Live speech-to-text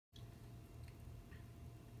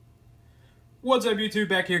What's up, YouTube?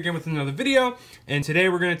 Back here again with another video, and today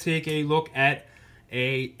we're going to take a look at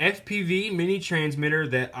a FPV mini transmitter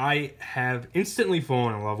that I have instantly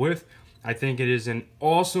fallen in love with. I think it is an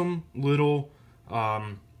awesome little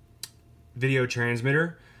video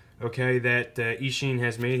transmitter, okay, that Eachine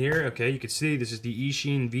has made here. Okay, you can see this is the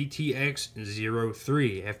Eachine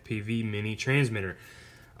VTX03 FPV mini transmitter.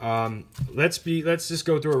 Let's just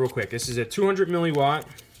go through it real quick. This is a 200 milliwatt.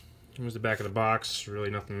 Here's the back of the box.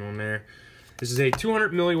 Really nothing on there. This is a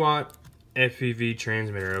 200 milliwatt FPV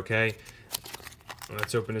transmitter, okay?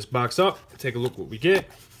 Let's open this box up, take a look what we get.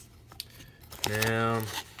 Now,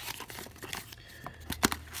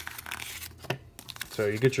 so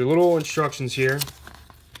you get your little instructions here.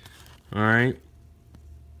 All right,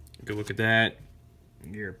 good look at that.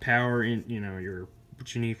 Your power,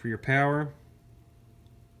 what you need for your power.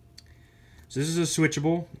 So this is a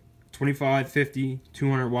switchable, 25, 50,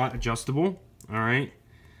 200 watt adjustable, all right?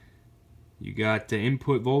 You got the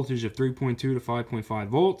input voltage of 3.2 to 5.5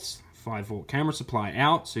 volts, 5 volt camera supply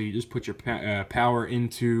out. So you just put your power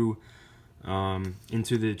into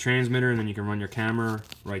the transmitter, and then you can run your camera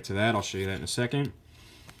right to that. I'll show you that in a second.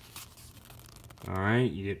 All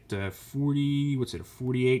right, you get a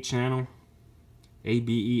 48 channel, A,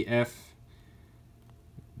 B, E, F.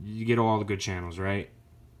 You get all the good channels, right?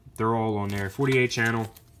 They're all on there, 48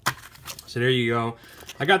 channel. So there you go.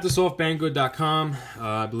 I got this off banggood.com.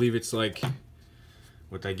 I believe it's like,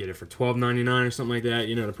 what did I get it for, $12.99 or something like that.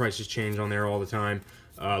 You know, the prices change on there all the time.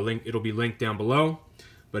 It'll be linked down below.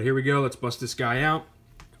 But here we go. Let's bust this guy out.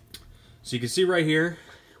 So you can see right here,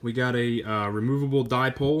 we got a removable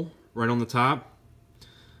dipole right on the top.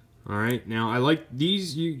 All right. Now I like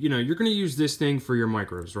these. You're going to use this thing for your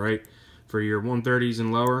micros, right? For your 130s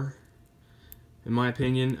and lower. In my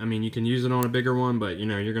opinion, I mean, you can use it on a bigger one, but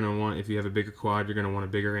you're gonna want, if you have a bigger quad, you're gonna want a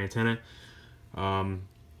bigger antenna. But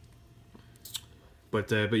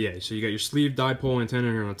yeah, so you got your sleeve dipole antenna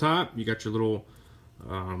here on the top. You got your little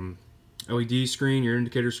LED screen, your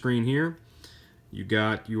indicator screen here. You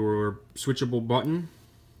got your switchable button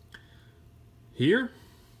here,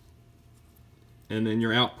 and then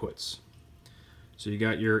your outputs. So you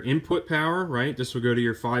got your input power, right? This will go to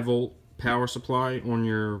your 5 volt power supply on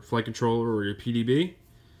your flight controller or your PDB,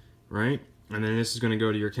 right? And then this is going to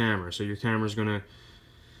go to your camera. So your camera is going to,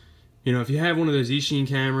 if you have one of those Eachine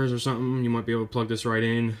cameras or something, you might be able to plug this right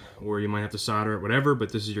in, or you might have to solder it, whatever.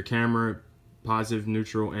 But this is your camera, positive,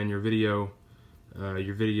 neutral, and your video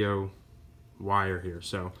wire here.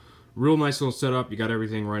 So real nice little setup. You got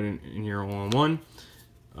everything right in here all in one.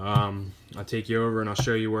 I'll take you over and I'll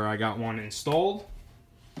show you where I got one installed.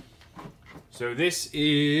 So this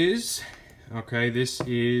is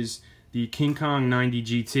the King Kong 90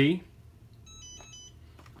 GT.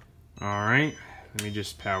 All right, let me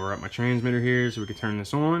just power up my transmitter here so we can turn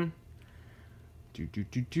this on. Pick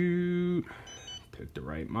the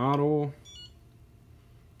right model.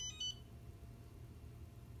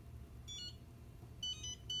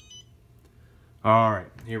 All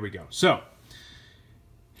right, here we go. So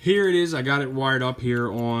here it is. I got it wired up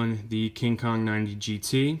here on the King Kong 90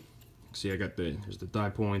 GT. See, there's the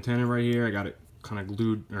dipole antenna right here. I got it kind of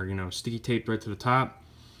glued, or sticky taped right to the top.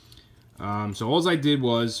 So all I did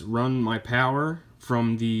was run my power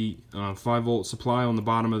from the 5 volt supply on the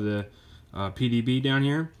bottom of the PDB down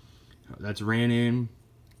here. That's ran in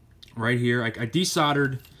right here. I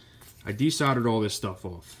desoldered all this stuff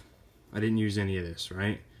off. I didn't use any of this,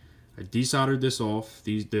 right? I desoldered this off,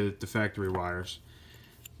 the factory wires,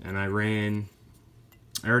 and I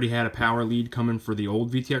already had a power lead coming for the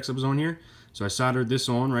old VTX that was on here. So I soldered this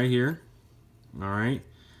on right here. All right.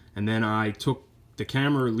 And then I took the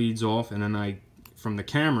camera leads off, and then from the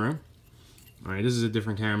camera, all right, this is a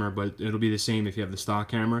different camera, but it'll be the same if you have the stock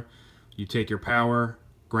camera. You take your power,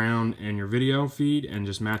 ground, and your video feed and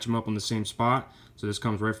just match them up on the same spot. So this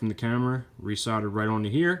comes right from the camera, resoldered right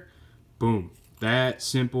onto here. Boom. That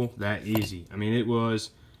simple, that easy. I mean, it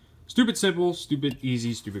was stupid simple, stupid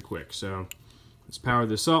easy, stupid quick. So let's power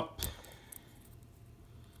this up.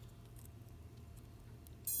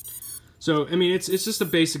 So, I mean, it's just a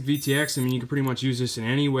basic VTX. I mean, you can pretty much use this in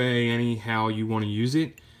any way, anyhow you want to use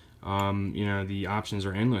it. The options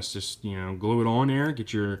are endless. Just, glue it on there,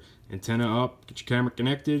 get your antenna up, get your camera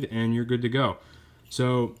connected, and you're good to go.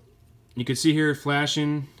 So, you can see here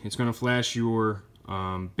flashing. It's going to flash your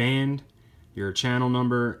band, your channel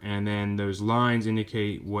number, and then those lines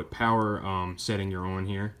indicate what power setting you're on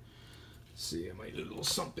here. Let's see, I might do a little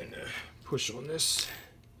something to push on this.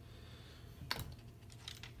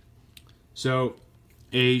 So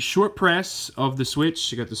a short press of the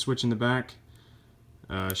switch, you got the switch in the back,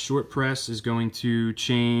 short press is going to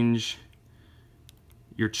change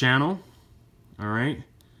your channel. All right,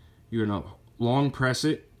 you're gonna long press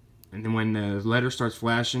it, and then when the letter starts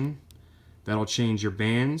flashing, that'll change your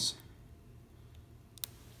bands.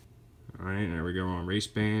 All right, there we go on race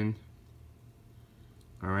band.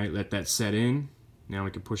 All right, let that set in. Now we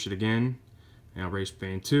can push it again. Now race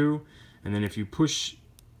band 2, and then if you push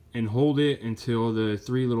and hold it until the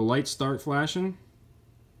 3 little lights start flashing,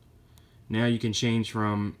 now you can change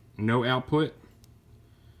from no output,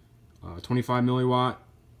 25 milliwatt,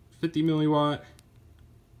 50 milliwatt,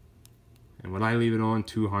 and when I leave it on,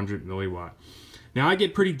 200 milliwatt. Now I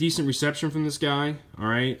get pretty decent reception from this guy. All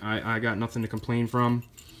right, I got nothing to complain from.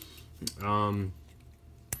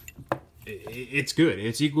 It's good.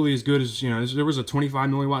 It's equally as good as, you know, there was a 25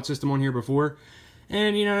 milliwatt system on here before,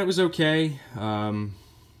 and you know, it was okay.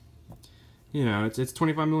 You know, it's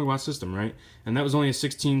 25 milliwatt system, right? And that was only a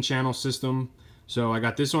 16 channel system. So I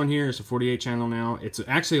got this on here. It's a 48 channel now. It's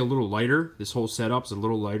actually a little lighter. This whole setup's a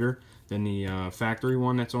little lighter than the factory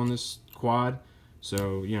one that's on this quad.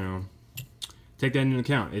 So, you know, take that into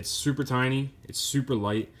account. It's super tiny. It's super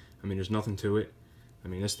light. I mean, there's nothing to it. I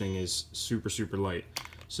mean, this thing is super, super light.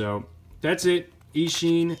 So that's it.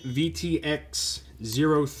 Eachine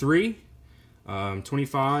VTX03.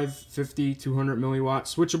 25, 50, 200 milliwatt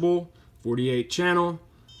switchable, 48 channel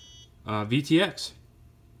VTX.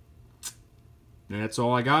 And that's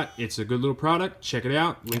all I got. It's a good little product. Check it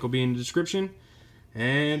out. Link will be in the description.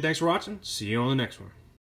 And thanks for watching. See you on the next one.